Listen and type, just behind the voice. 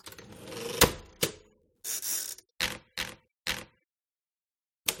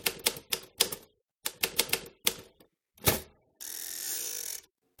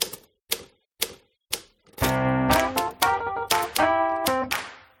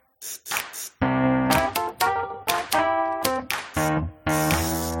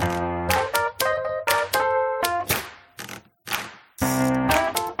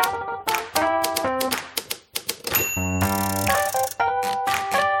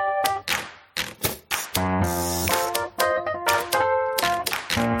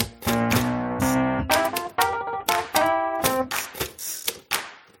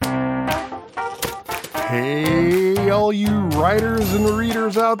writers and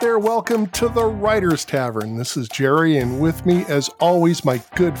readers out there, welcome to the Writers Tavern. This is Jerry, and with me, as always, my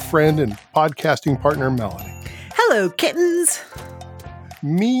good friend and podcasting partner, Melanie. Hello, kittens.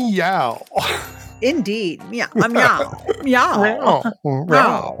 Meow. Indeed. Meow. Meow. Meow.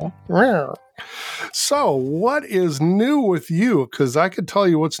 Meow. Meow. So, what is new with you? Because I could tell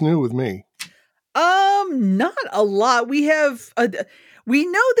you what's new with me. Not a lot. We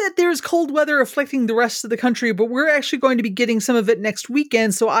know that there's cold weather afflicting the rest of the country, but we're actually going to be getting some of it next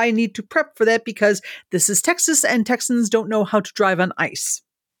weekend, so I need to prep for that because this is Texas and Texans don't know how to drive on ice.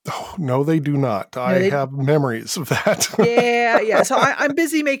 Oh, no, they do not. I have memories of that. Yeah. So I'm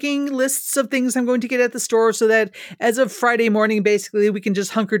busy making lists of things I'm going to get at the store so that as of Friday morning, basically, we can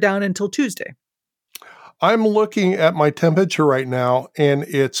just hunker down until Tuesday. I'm looking at my temperature right now, and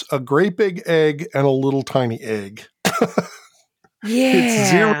it's a great big egg and a little tiny egg. Yeah.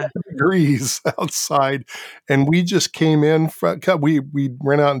 It's 0 degrees outside, and we just came in. We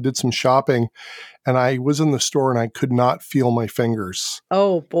ran out and did some shopping, and I was in the store, and I could not feel my fingers.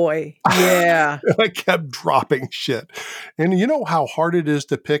 Oh, boy. Yeah. I kept dropping shit. And you know how hard it is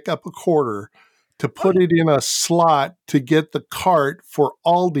to pick up a quarter, to put it in a slot to get the cart for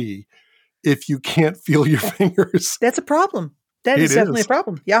Aldi if you can't feel your fingers. That's a problem. That is definitely a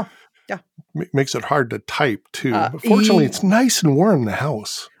problem. Yeah. Makes it hard to type, too. But fortunately, it's nice and warm in the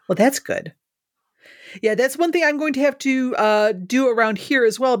house. Well, that's good. Yeah, that's one thing I'm going to have to do around here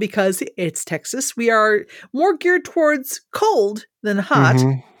as well because it's Texas. We are more geared towards cold than hot.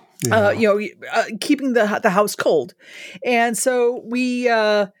 Mm-hmm. Yeah. Keeping the house cold. And so we...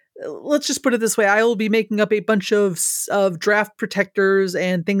 let's just put it this way. I will be making up a bunch of draft protectors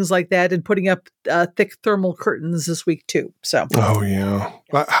and things like that and putting up thick thermal curtains this week too. So. Oh, yeah.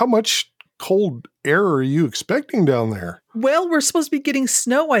 How much cold air are you expecting down there? Well, we're supposed to be getting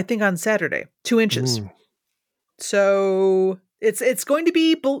snow, I think, on Saturday, 2 inches. So it's going to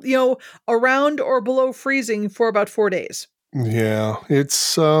be, around or below freezing for about 4 days. Yeah,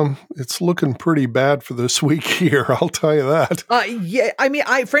 it's looking pretty bad for this week here. I'll tell you that. Yeah, I mean,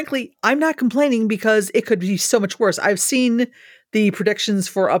 I'm not complaining because it could be so much worse. I've seen the predictions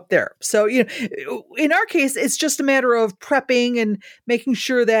for up there. So, in our case, it's just a matter of prepping and making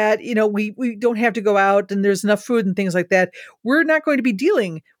sure that, we don't have to go out and there's enough food and things like that. We're not going to be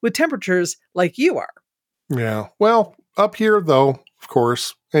dealing with temperatures like you are. Yeah. Well, up here though, of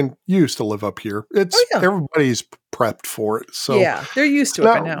course, and you used to live up here. Everybody's prepped for it. So yeah, they're used to it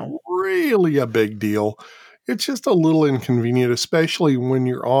by now. Really a big deal. It's just a little inconvenient, especially when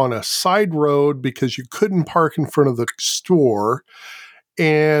you're on a side road because you couldn't park in front of the store.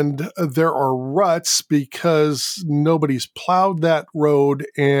 And there are ruts because nobody's plowed that road.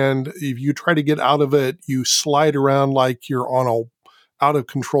 And if you try to get out of it, you slide around like you're on a out of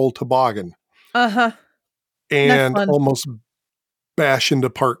control toboggan. Uh-huh. And almost bash into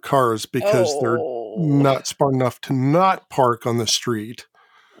parked cars because they're not smart enough to not park on the street.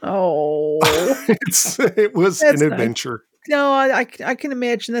 Oh, it was an adventure. No, I can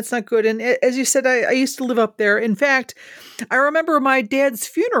imagine that's not good. And as you said, I used to live up there. In fact, I remember my dad's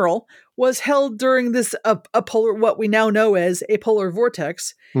funeral was held during this a polar, what we now know as a polar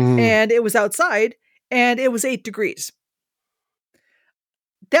vortex, and it was outside, and it was 8 degrees.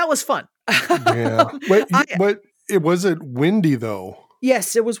 That was fun. Yeah, but was it windy though?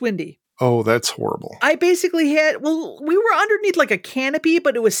 Yes, it was windy. Oh, that's horrible. I basically we were underneath like a canopy,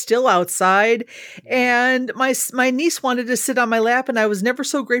 but it was still outside. And my niece wanted to sit on my lap, and I was never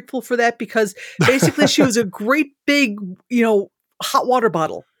so grateful for that because basically she was a great big, hot water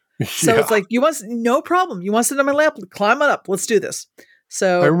bottle. So it's like, no problem. You want to sit on my lap? Climb on up. Let's do this.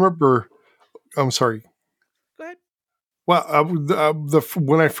 So I remember, I'm sorry. Go ahead. Well,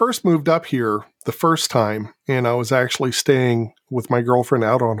 when I first moved up here the first time, and I was actually staying with my girlfriend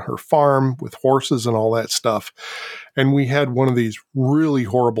out on her farm with horses and all that stuff, and we had one of these really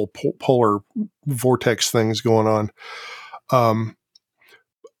horrible polar vortex things going on.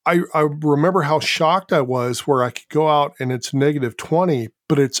 I remember how shocked I was where I could go out and it's -20,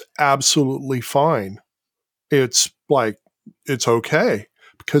 but it's absolutely fine. It's like, it's okay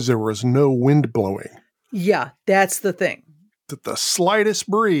because there was no wind blowing. Yeah, that's the thing. That the slightest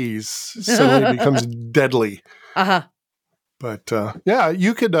breeze suddenly becomes deadly. Uh-huh. But yeah,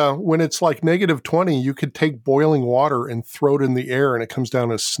 you could, when it's like -20, you could take boiling water and throw it in the air and it comes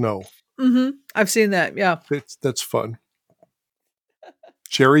down as snow. Mm-hmm. I've seen that, yeah. That's fun.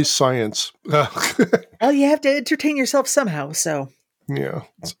 Jerry's science. Well, you have to entertain yourself somehow, so. Yeah,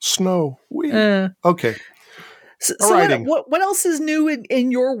 it's snow. Okay. So what else is new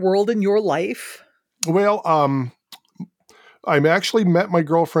in your world, in your life? Well, I actually met my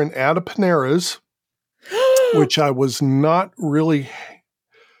girlfriend at a Panera's. which I was not really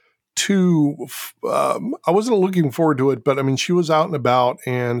I wasn't looking forward to it, but I mean, she was out and about,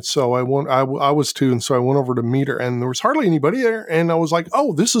 and so I was too, and so I went over to meet her, and there was hardly anybody there, and I was like,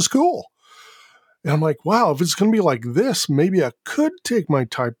 oh, this is cool. And I'm like, wow, if it's going to be like this, maybe I could take my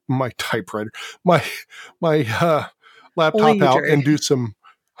typewriter, my laptop out and do some,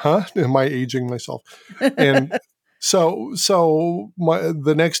 Am I aging myself? And so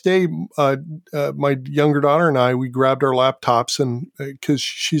the next day, my younger daughter and I, we grabbed our laptops, and because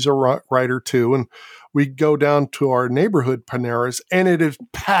she's a writer too, and we go down to our neighborhood Panera's, and it is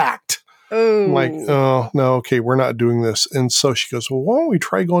packed. Oh. I'm like, oh, no, okay, we're not doing this. And so she goes, well, why don't we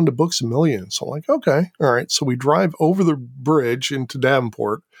try going to Books A Million? So I'm like, okay, all right. So we drive over the bridge into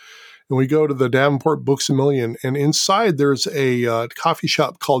Davenport, and we go to the Davenport Books A Million. And inside there's a coffee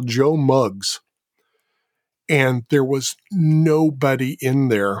shop called Joe Muggs. And there was nobody in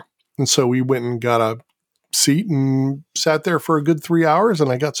there. And so we went and got a seat and sat there for a good 3 hours,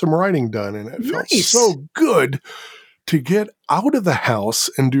 and I got some writing done. And it felt so good to get out of the house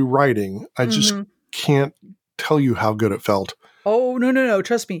and do writing. I just can't tell you how good it felt. Oh, no.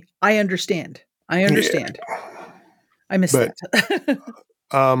 Trust me. I understand. Yeah. I miss that.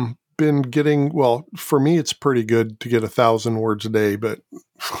 Been getting, well, for me, it's pretty good to get 1,000 words a day, but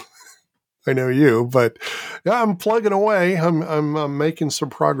I know you, but yeah, I'm plugging away. I'm making some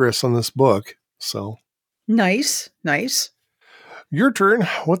progress on this book. So nice. Your turn.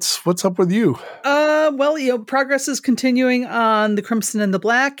 What's up with you? Well, progress is continuing on The Crimson and the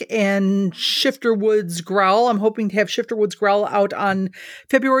Black and Shifterwood's Growl. I'm hoping to have Shifterwood's Growl out on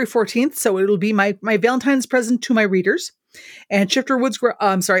February 14th, so it'll be my Valentine's present to my readers. And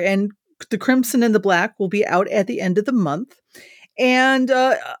and The Crimson and the Black will be out at the end of the month. And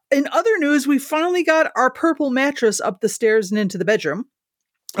in other news, we finally got our purple mattress up the stairs and into the bedroom.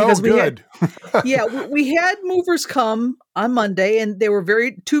 Because good. We had movers come on Monday, and they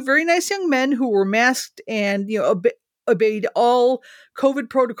were two very nice young men who were masked and obeyed all COVID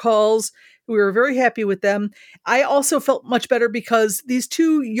protocols. We were very happy with them. I also felt much better because these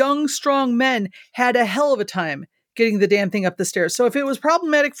two young, strong men had a hell of a time getting the damn thing up the stairs. So if it was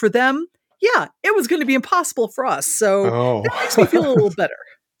problematic for them, it was going to be impossiple for us. So that makes me feel a little better.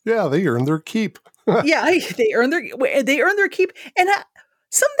 Yeah, they earned their keep. They earned their keep, and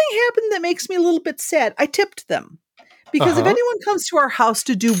something happened that makes me a little bit sad. I tipped them because if anyone comes to our house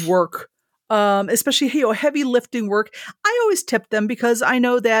to do work, especially heavy lifting work, I always tip them because I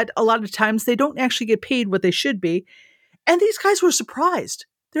know that a lot of times they don't actually get paid what they should be. And these guys were surprised.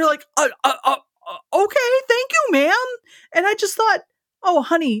 They're like, okay, thank you, ma'am. And I just thought, oh,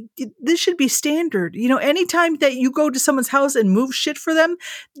 honey, this should be standard. Anytime that you go to someone's house and move shit for them,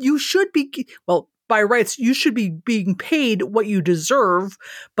 you should be, by rights, you should be being paid what you deserve.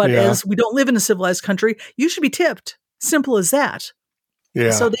 But as we don't live in a civilized country, you should be tipped. Simple as that.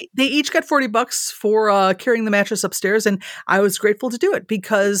 Yeah. So they each got $40 for carrying the mattress upstairs. And I was grateful to do it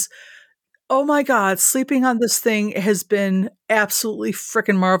because, oh my God, sleeping on this thing has been absolutely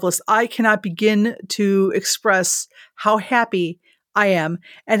freaking marvelous. I cannot begin to express how happy I am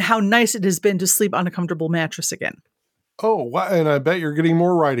and how nice it has been to sleep on a comfortable mattress again. Oh, wow. And I bet you're getting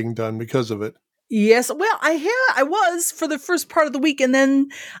more writing done because of it. Yes. Well, I was for the first part of the week. And then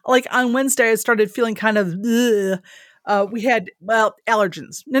like on Wednesday, I started feeling kind of, we had,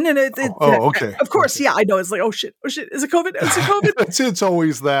 allergens. No. Okay. Of course. Okay. Yeah, I know. It's like, oh shit. Is it COVID? It's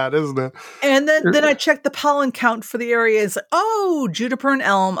always that, isn't it? And then I checked the pollen count for the area. It's like, oh, juniper and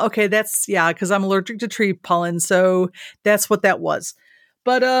elm. Okay. That's, because I'm allergic to tree pollen. So that's what that was.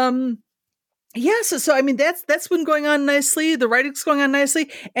 But, so I mean that's been going on nicely. The writing's going on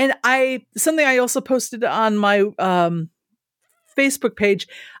nicely, and something I also posted on my Facebook page.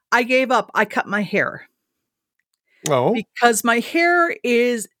 I gave up. I cut my hair. Oh, because my hair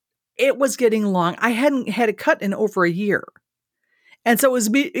it was getting long. I hadn't had it cut in over a year, and so it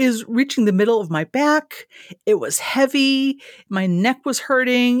was reaching the middle of my back. It was heavy. My neck was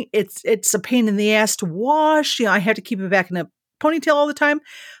hurting. It's a pain in the ass to wash. I had to keep it back in a ponytail all the time.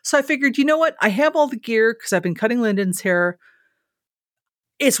 So I figured, you know what? I have all the gear because I've been cutting Lyndon's hair.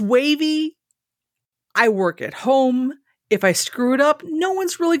 It's wavy. I work at home. If I screw it up, no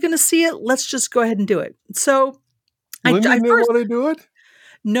one's really going to see it. Let's just go ahead and do it. So Lyndon didn't want to do it?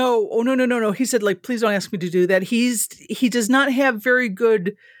 No. Oh, no. He said, please don't ask me to do that. He does not have very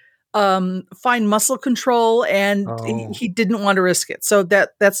good fine muscle control, and he didn't want to risk it. So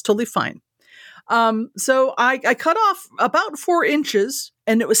that's totally fine. So I cut off about 4 inches,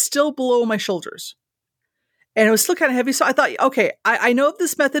 and it was still below my shoulders, and it was still kind of heavy. So I thought, okay, I know of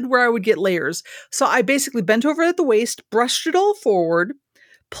this method where I would get layers. So I basically bent over at the waist, brushed it all forward,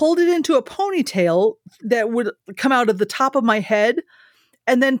 pulled it into a ponytail that would come out of the top of my head,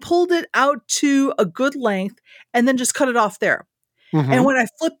 and then pulled it out to a good length, and then just cut it off there. And when I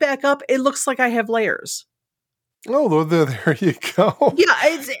flip back up, it looks like I have layers. Oh, there you go.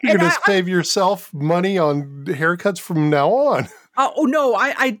 Yeah, You're going to save yourself money on haircuts from now on. Oh no,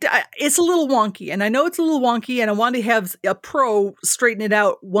 I it's a little wonky, and I know it's a little wonky, and I want to have a pro straighten it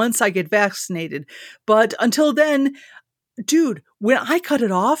out once I get vaccinated. But until then, dude, when I cut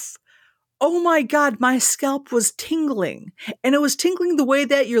it off, oh my God, my scalp was tingling, and it was tingling the way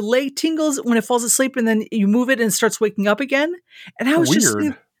that your leg tingles when it falls asleep, and then you move it and it starts waking up again. And I was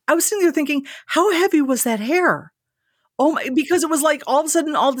Weird. I was sitting there thinking, how heavy was that hair? Oh my, because it was like all of a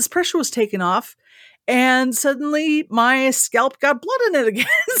sudden all this pressure was taken off. And suddenly my scalp got blood in it again.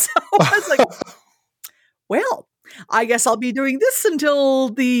 So I was like, well, I guess I'll be doing this until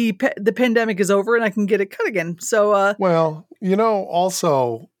the pandemic is over and I can get it cut again. So, well,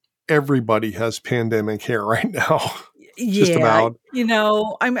 also everybody has pandemic hair right now. Just about.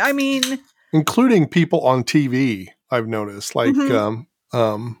 I mean, including people on TV, I've noticed, like,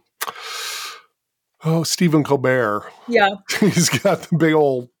 Stephen Colbert. Yeah. He's got the big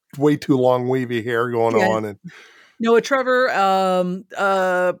old, way too long wavy hair going on. And Noah Trevor,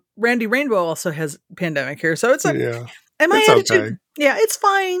 Randy Rainbow also has pandemic hair. So it's and my attitude, it's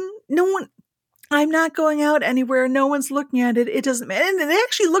fine. I'm not going out anywhere. No one's looking at it. It doesn't matter. And it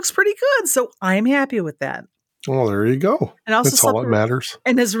actually looks pretty good. So I'm happy with that. Well, there you go. And also that's all that matters.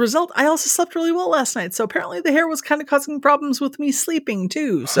 And as a result, I also slept really well last night. So apparently the hair was kind of causing problems with me sleeping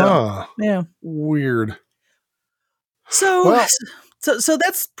too. So yeah. Weird. So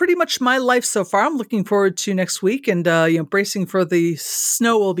that's pretty much my life so far. I'm looking forward to next week and bracing for the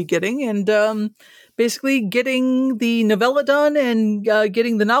snow we'll be getting, and basically getting the novella done and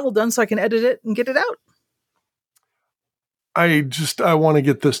getting the novel done so I can edit it and get it out. I want to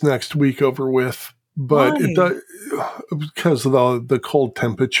get this next week over with, but it does, because of the cold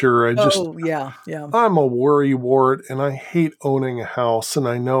temperature. I'm a worrywart, and I hate owning a house, and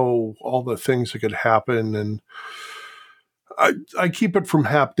I know all the things that could happen, and I keep it from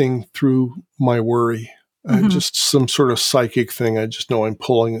happening through my worry. Just some sort of psychic thing. I just know I'm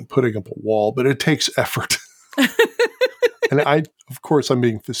putting up a wall, but it takes effort. And of course, I'm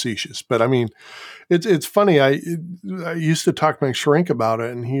being facetious, but I mean, it's funny. I used to talk to my shrink about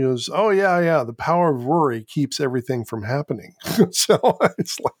it, and he was, "Oh yeah, the power of worry keeps everything from happening." So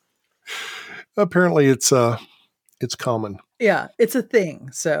it's like, apparently it's common. Yeah, it's a thing.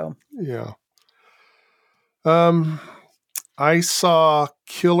 So yeah. I saw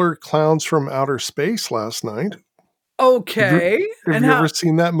Killer Clowns from Outer Space last night. Okay. Have you ever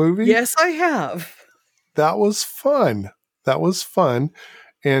seen that movie? Yes, I have. That was fun.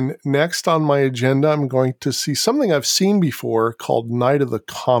 And next on my agenda, I'm going to see something I've seen before called Night of the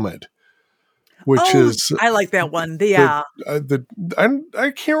Comet, which is... I like that one. I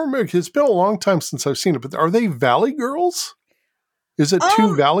can't remember. It's been a long time since I've seen it, but are they Valley Girls? Is it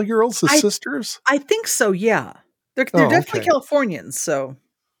two Valley Girls, the sisters? I think so, yeah. They're definitely Californians, so.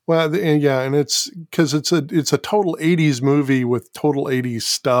 Well, and it's because it's a total 80s movie with total 80s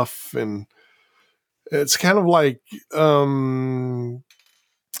stuff, and it's kind of like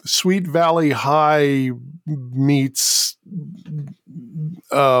Sweet Valley High meets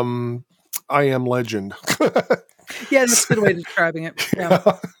I Am Legend. Yeah, that's a good way of describing it. Yeah.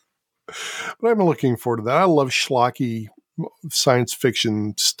 But I'm looking forward to that. I love schlocky science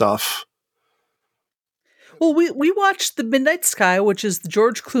fiction stuff. Well, we watched The Midnight Sky, which is the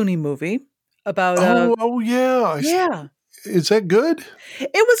George Clooney movie about. Yeah. Is that good?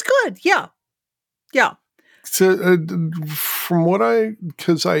 It was good. Yeah. So, from what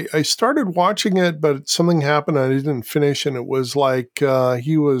because I started watching it, but something happened and I didn't finish, and it was like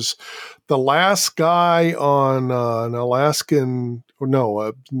he was the last guy on an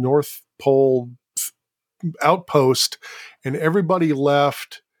North Pole outpost, and everybody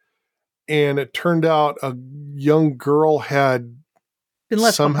left. And it turned out a young girl had been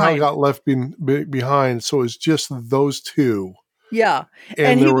left somehow got left behind. So it was just those two. Yeah.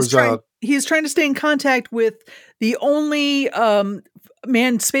 And he was trying to stay in contact with the only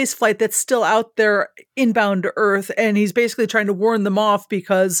manned space flight that's still out there inbound to Earth. And he's basically trying to warn them off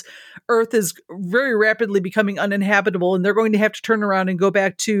because Earth is very rapidly becoming uninhabitable. And they're going to have to turn around and go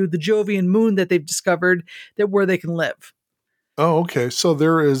back to the Jovian moon that they've discovered where they can live. Oh, okay. So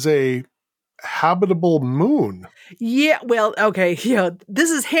there is a habitable moon. Yeah, well, okay, yeah, this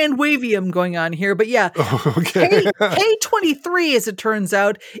is hand wavium going on here, but yeah, Okay. K23, as it turns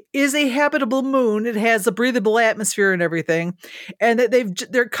out, is a habitable moon. It has a breathable atmosphere and everything, and that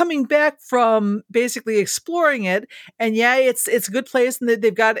they're coming back from basically exploring it. And yeah, it's a good place, and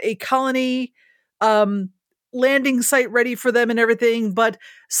they've got a colony um, landing site ready for them and everything. But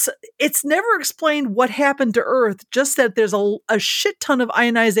it's never explained what happened to Earth. Just that there's a shit ton of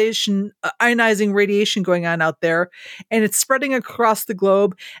ionizing radiation going on out there, and it's spreading across the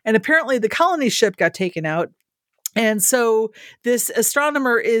globe. And apparently, the colony ship got taken out. And so this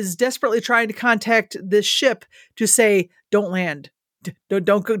astronomer is desperately trying to contact this ship to say, "Don't land,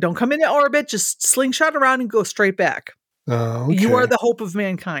 don't come into orbit. Just slingshot around and go straight back. Okay. You are the hope of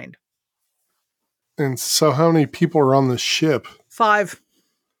mankind." And so, how many people are on the ship? 5.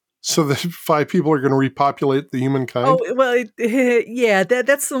 So the 5 people are going to repopulate the humankind? Oh, well, yeah,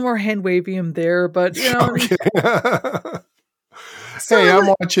 that's the more hand wavium there, but Okay. So hey,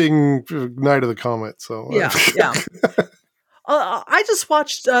 I'm watching Night of the Comet, so yeah. I just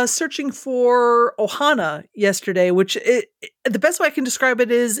watched Searching for Ohana yesterday, which the best way I can describe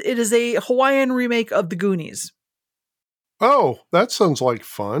it is a Hawaiian remake of The Goonies. Oh, that sounds like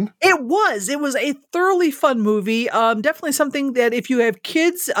fun. It was a thoroughly fun movie. Definitely something that if you have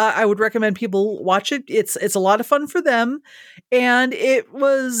kids, I would recommend people watch it. It's a lot of fun for them, and it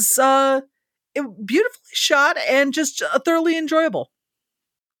was beautifully shot and just thoroughly enjoyable.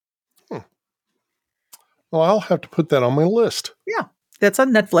 Well, I'll have to put that on my list. Yeah, that's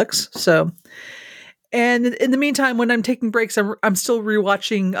on Netflix. So, and in the meantime, when I'm taking breaks, I'm still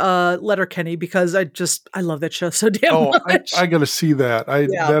rewatching Letterkenny because I love that show so damn much. I got to see that.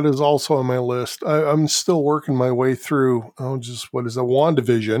 That is also on my list. I'm still working my way through. What is it?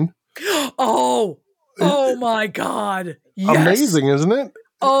 WandaVision. Oh my God! Yes. Amazing, isn't it?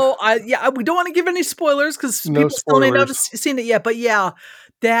 Oh, we don't want to give any spoilers because people still may not have seen it yet. But yeah,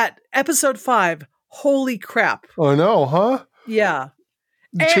 that episode 5. Holy crap! I know, huh? Yeah,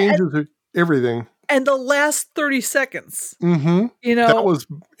 it changes everything. And the last 30 seconds, that was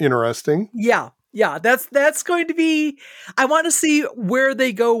interesting. Yeah, that's going to be. I want to see where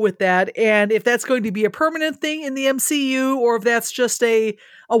they go with that, and if that's going to be a permanent thing in the MCU, or if that's just a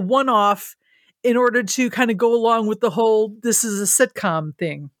one-off in order to kind of go along with the whole "this is a sitcom"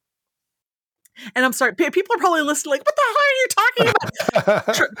 thing. And I'm sorry, people are probably listening like, what the hell are you talking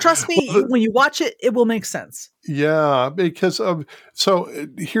about? Trust me, when you watch it, it will make sense. Yeah, because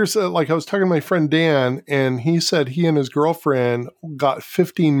here's like I was talking to my friend Dan, and he said he and his girlfriend got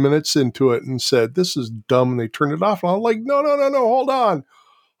 15 minutes into it and said, this is dumb, and they turned it off. And I'm like, no,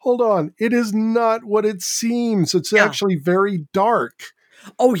 hold on. It is not what it seems. It's actually very dark.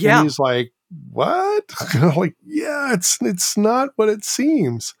 Oh, yeah. And he's like, what? I'm like, yeah, it's not what it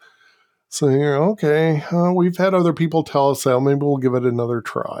seems. So you're okay. We've had other people tell us that. Maybe we'll give it another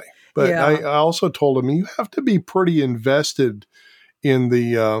try. But I also told him you have to be pretty invested in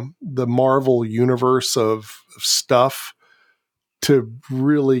the Marvel universe of stuff to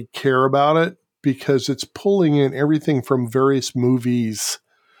really care about it, because it's pulling in everything from various movies,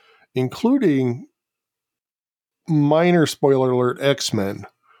 including, minor spoiler alert, X-Men.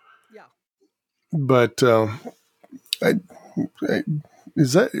 Yeah. But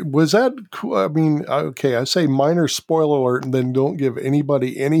was that cool? I mean, okay, I say minor spoiler alert and then don't give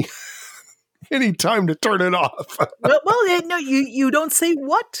anybody any time to turn it off. well, no, you don't say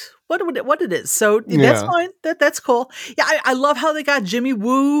what it is. So that's fine. That's cool. Yeah, I love how they got Jimmy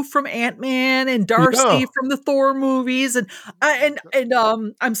Woo from Ant-Man and Darcy from the Thor movies, and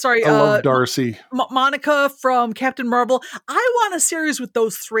I'm sorry, I love Darcy. Monica from Captain Marvel. I want a series with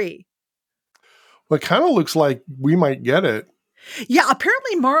those 3. Well, it kind of looks like we might get it. Yeah,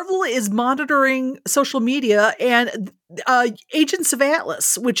 apparently Marvel is monitoring social media, and Agents of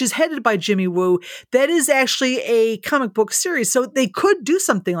Atlas, which is headed by Jimmy Woo, that is actually a comic book series. So they could do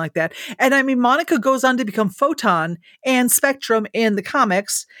something like that. And I mean, Monica goes on to become Photon and Spectrum in the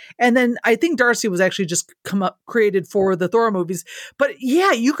comics. And then I think Darcy was actually just created for the Thor movies. But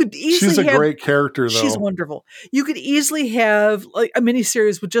yeah, you could easily She's a great character, though. She's wonderful. You could easily have like a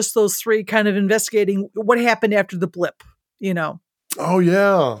miniseries with just those 3 kind of investigating what happened after the blip. Oh,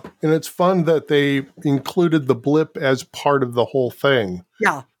 yeah. And it's fun that they included the blip as part of the whole thing.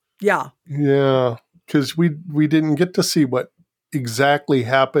 Yeah. Yeah. Because we didn't get to see what exactly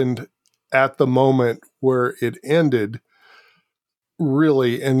happened at the moment where it ended,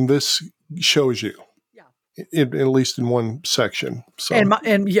 really. And this shows you. Yeah. At least in one section. So.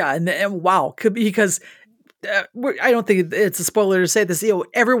 And wow. Because I don't think it's a spoiler to say this.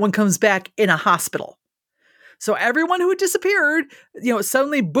 Everyone comes back in a hospital. So everyone who had disappeared,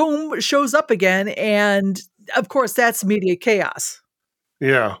 suddenly boom, shows up again. And of course, that's immediate chaos.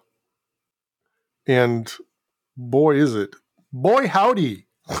 Yeah. And boy, is it. Boy, howdy.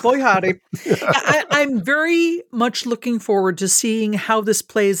 Boy, howdy. I'm very much looking forward to seeing how this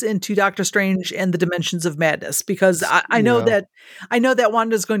plays into Doctor Strange and the Dimensions of Madness, because I know that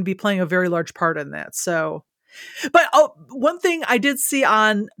Wanda's going to be playing a very large part in that. So, but one thing I did see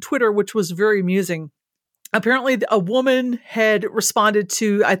on Twitter, which was very amusing. Apparently, a woman had responded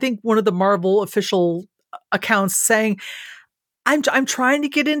to, I think, one of the Marvel official accounts saying, I'm trying to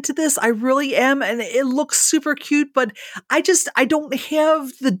get into this. I really am. And it looks super cute, but I don't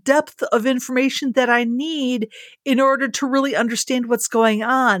have the depth of information that I need in order to really understand what's going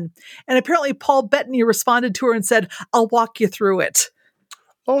on. And apparently Paul Bettany responded to her and said, I'll walk you through it.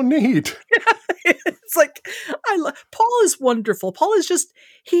 Oh, neat. It's like, Paul is wonderful. Paul is just,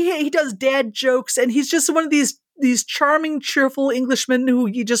 he does dad jokes, and he's just one of these charming, cheerful Englishmen who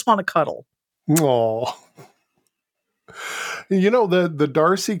you just want to cuddle. Aw. The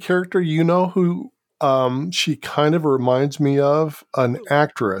Darcy character, who she kind of reminds me of? An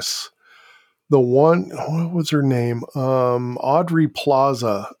actress. The one, what was her name? Aubrey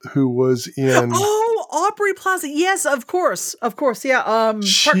Plaza, who was in... Oh, Aubrey Plaza. Yes, of course. Yeah.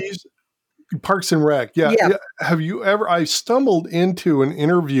 She's Parks and Rec. Yeah. Have you ever... I stumbled into an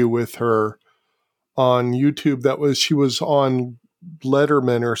interview with her on YouTube she was on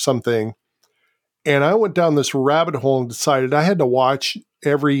Letterman or something. And I went down this rabbit hole and decided I had to watch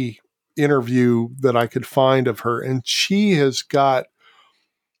every interview that I could find of her. And she has got,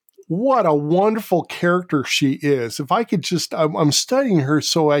 what a wonderful character she is. If I could I'm studying her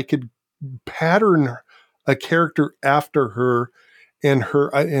so I could pattern a character after her and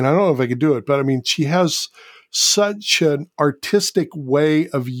I don't know if I could do it, but I mean, she has such an artistic way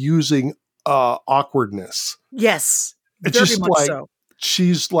of using awkwardness. Yes. It's very just much like, so.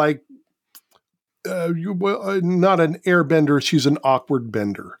 She's like, not an airbender, she's an awkward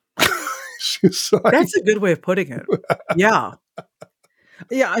bender. That's a good way of putting it. Yeah.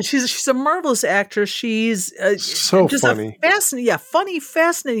 Yeah, she's a marvelous actress. She's so just funny.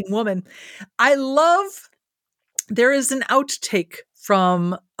 Fascinating woman. I love, there is an outtake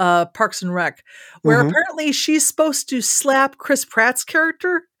from Parks and Rec where apparently she's supposed to slap Chris Pratt's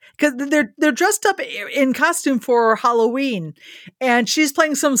character, because they're dressed up in costume for Halloween, and she's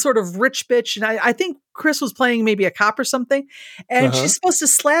playing some sort of rich bitch, and I think Chris was playing maybe a cop or something, and she's supposed to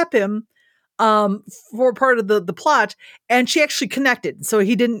slap him for part of the plot, and she actually connected, so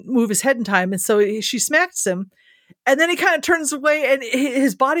he didn't move his head in time, and so she smacks him, and then he kind of turns away, and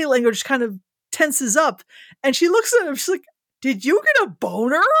his body language kind of tenses up, and she looks at him, she's like, "Did you get a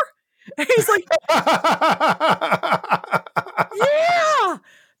boner?" And he's like, "Yeah,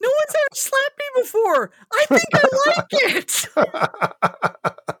 no one's ever slapped me before. I think I like it."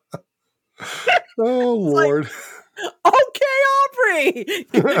 Oh, Lord. Like, okay, Aubrey.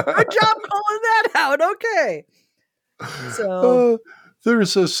 Good job calling that out. Okay. So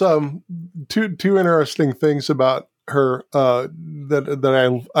there's this two interesting things about her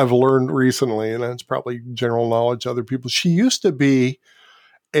that I've learned recently, and that's probably general knowledge to other people. She used to be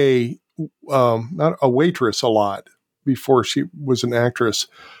not a waitress a lot before she was an actress,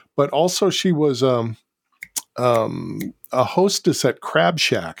 but also she was a hostess at Crab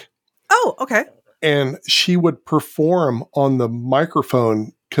Shack. Oh, okay. And she would perform on the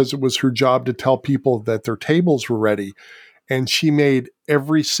microphone because it was her job to tell people that their tables were ready. And she made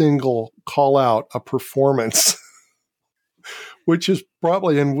every single call out a performance, which is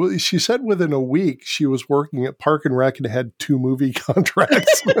probably, and she said within a week she was working at Park and Rec and had 2 movie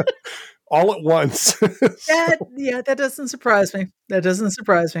contracts all at once. That doesn't surprise me.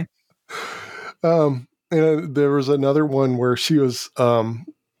 And there was another one where she was,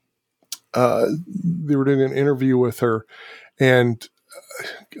 they were doing an interview with her, and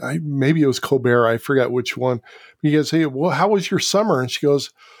maybe it was Colbert, I forgot which one. He goes, "Hey, well, how was your summer?" And she goes,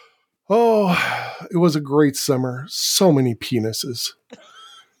 "Oh, it was a great summer. So many penises."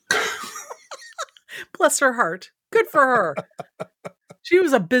 Bless her heart. Good for her. She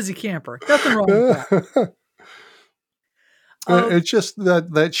was a busy camper. Nothing wrong with that. It's just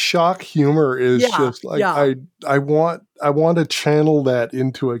that shock humor is just like, I want to channel that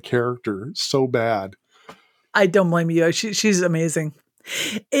into a character so bad. I don't blame you. She's amazing.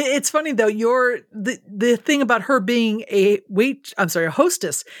 It's funny though. The thing about her being a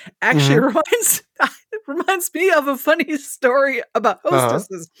hostess actually reminds me of a funny story about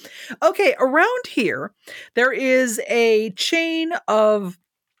hostesses. Okay, around here there is a chain of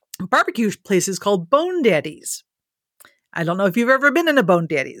barbecue places called Bone Daddies. I don't know if you've ever been in a Bone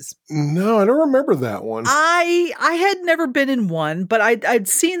Daddy's. No, I don't remember that one. I had never been in one, but I'd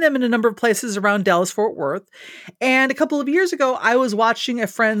seen them in a number of places around Dallas Fort Worth. And a couple of years ago, I was watching a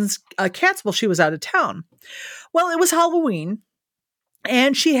friend's cats while she was out of town. Well, it was Halloween,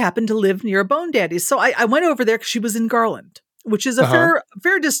 and she happened to live near a Bone Daddy's. So I went over there because she was in Garland, which is a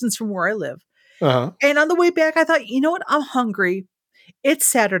fair distance from where I live. And on the way back, I thought, you know what? I'm hungry. It's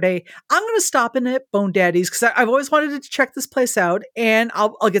Saturday. I'm going to stop in at Bone Daddy's because I've always wanted to check this place out, and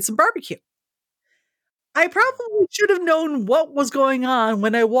I'll get some barbecue. I probably should have known what was going on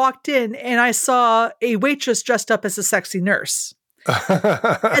when I walked in and I saw a waitress dressed up as a sexy nurse.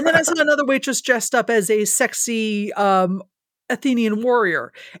 And then I saw another waitress dressed up as a sexy Athenian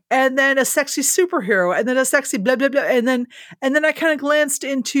warrior, and then a sexy superhero, and then a sexy blah blah blah, and then I kind of glanced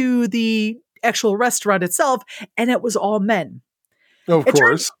into the actual restaurant itself, and it was all men. Of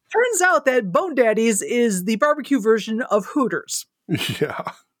course. Turns out that Bone Daddy's is the barbecue version of Hooters. Yeah.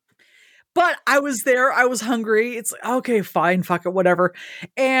 But I was there. I was hungry. It's like, okay, fine, fuck it, whatever.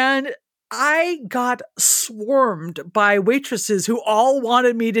 And I got swarmed by waitresses who all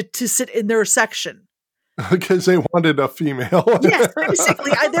wanted me to sit in their section. Because they wanted a female. Yes,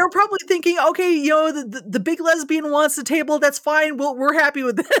 basically. They were probably thinking, okay, you know, the big lesbian wants the table. That's fine. We're happy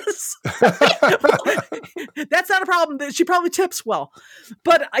with this. That's not a problem. She probably tips well.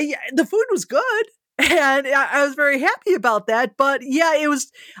 But the food was good. And I was very happy about that. But yeah,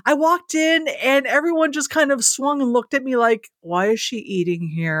 I walked in and everyone just kind of swung and looked at me like, why is she eating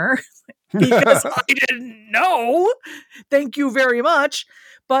here? Because I didn't know. Thank you very much.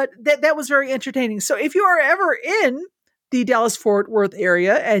 But that was very entertaining. So if you are ever in the Dallas-Fort Worth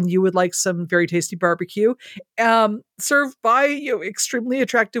area and you would like some very tasty barbecue, served by extremely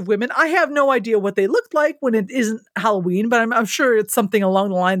attractive women, I have no idea what they look like when it isn't Halloween, but I'm sure it's something along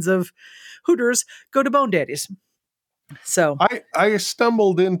the lines of Hooters. Go to Bone Daddy's. So I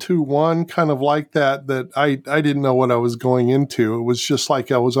stumbled into one kind of like that I didn't know what I was going into. It was just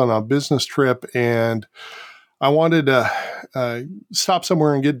like I was on a business trip and I wanted to stop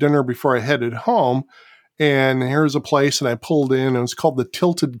somewhere and get dinner before I headed home. And here's a place, and I pulled in, and it was called the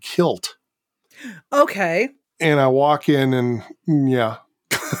Tilted Kilt. Okay. And I walk in, and yeah.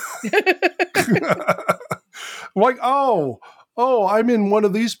 Like, oh, I'm in one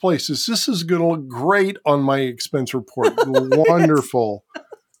of these places. This is going to look great on my expense report. Wonderful.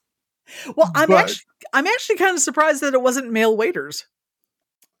 Well, I'm actually kind of surprised that it wasn't male waiters.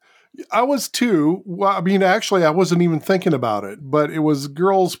 I was too. Well, I mean, actually, I wasn't even thinking about it, but it was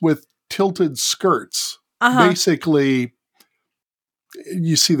girls with tilted skirts. Basically,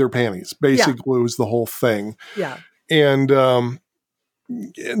 you see their panties. Basically, it was the whole thing. Yeah. And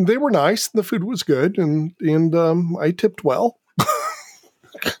they were nice. The food was good, and I tipped well.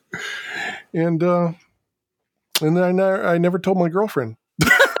 and I never told my girlfriend.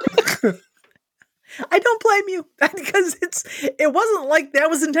 I don't blame you because it wasn't like that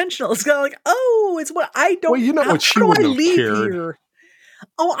was intentional. It's kind of like, oh, it's what I don't. Well, you know what she wouldn't have cared. Here?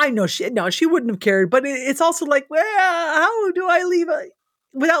 Oh, I know she wouldn't have cared. But it's also like, well, how do I leave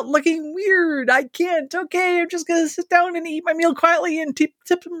without looking weird? I can't. Okay, I'm just gonna sit down and eat my meal quietly and tip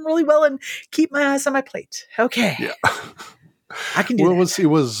them really well and keep my eyes on my plate. Okay. Yeah. I can do that. It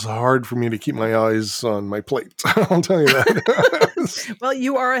was hard for me to keep my eyes on my plate. I'll tell you that. Well,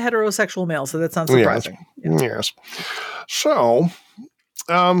 you are a heterosexual male, so that's not surprising. Yes. So,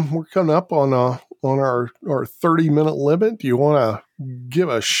 we're coming up on our 30-minute limit. Do you want to give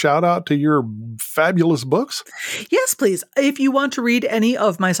a shout out to your fabulous books? Yes, please. If you want to read any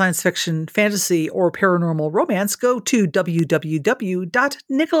of my science fiction, fantasy, or paranormal romance, go to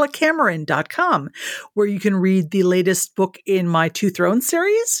www.nicolacameron.com, where you can read the latest book in my Two Thrones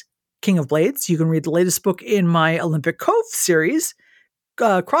series, King of Blades. You can read the latest book in my Olympic Cove series,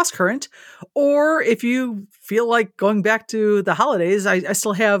 Crosscurrent, or if you feel like going back to the holidays, I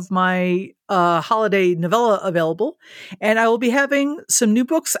still have my holiday novella available, and I will be having some new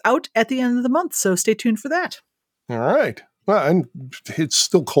books out at the end of the month, so stay tuned for that. All right. Well, and it's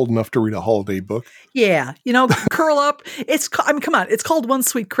still cold enough to read a holiday book. Yeah, curl up. Come on, it's called One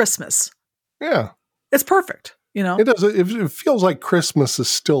Sweet Christmas. Yeah. It's perfect, It does. It feels like Christmas is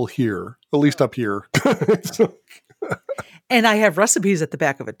still here, at least up here. And I have recipes at the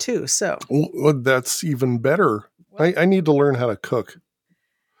back of it too. So that's even better. I need to learn how to cook.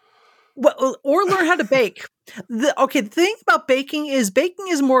 Well, or learn how to bake. The thing about baking is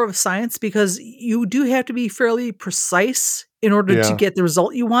more of a science because you do have to be fairly precise in order to get the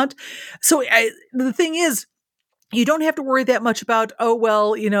result you want. So the thing is, you don't have to worry that much about,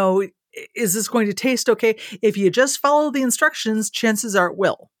 is this going to taste okay? If you just follow the instructions, chances are it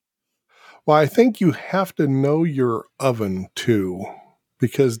will. Well, I think you have to know your oven too,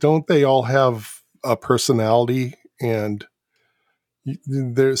 because don't they all have a personality? And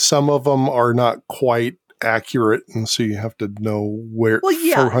there's some of them are not quite accurate, and so you have to know where Well,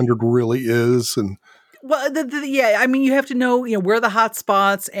 yeah. 400 really is. And well, yeah, I mean, you have to know, where the hot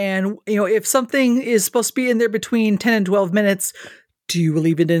spots, and if something is supposed to be in there between 10 and 12 minutes, do you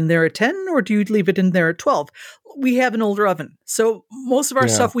leave it in there at 10 or do you leave it in there at 12? We have an older oven, so most of our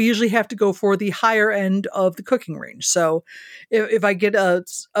stuff we usually have to go for the higher end of the cooking range. So if I get a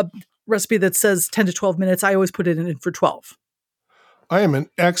recipe that says 10 to 12 minutes, I always put it in for 12. I am an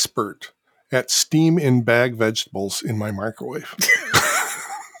expert at steam in bag vegetables in my microwave.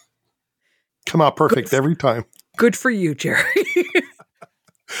 Come out perfect every time. Good for you, Jerry.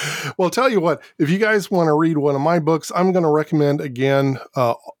 Well, tell you what, if you guys want to read one of my books, I'm going to recommend again,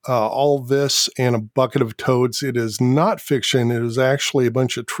 All This and a Bucket of Toads. It is not fiction. It is actually a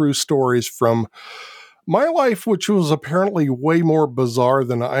bunch of true stories from my life, which was apparently way more bizarre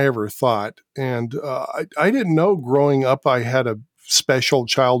than I ever thought. And I didn't know growing up I had a special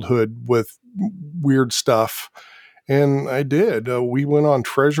childhood with weird stuff. And I did. We went on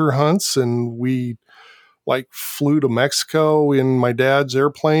treasure hunts, and we flew to Mexico in my dad's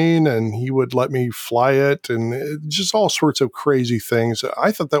airplane, and he would let me fly it, and just all sorts of crazy things.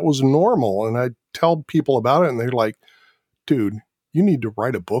 I thought that was normal, and I'd tell people about it, and they're like, dude, you need to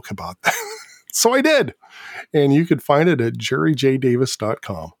write a book about that. So I did. And you could find it at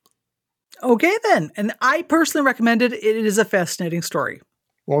jerryjdavis.com. Okay, then. And I personally recommend it. It is a fascinating story.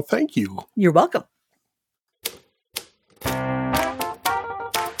 Well, thank you. You're welcome.